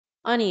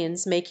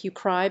Onions make you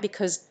cry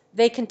because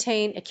they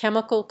contain a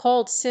chemical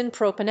called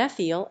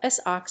synpropanethyl S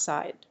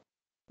oxide.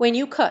 When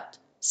you cut,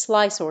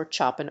 slice or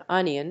chop an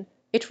onion,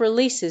 it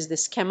releases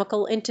this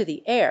chemical into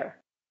the air.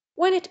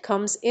 When it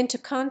comes into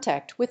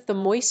contact with the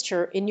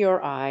moisture in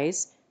your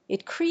eyes,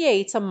 it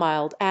creates a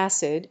mild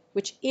acid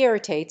which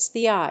irritates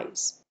the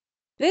eyes.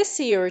 This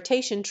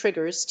irritation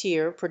triggers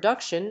tear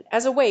production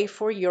as a way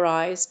for your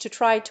eyes to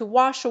try to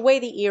wash away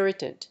the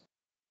irritant.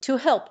 To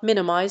help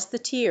minimize the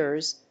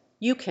tears,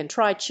 you can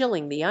try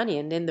chilling the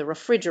onion in the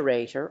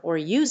refrigerator or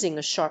using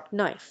a sharp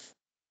knife.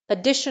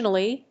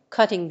 Additionally,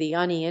 cutting the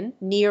onion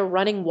near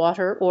running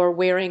water or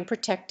wearing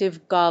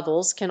protective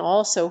goggles can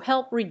also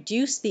help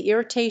reduce the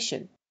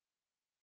irritation.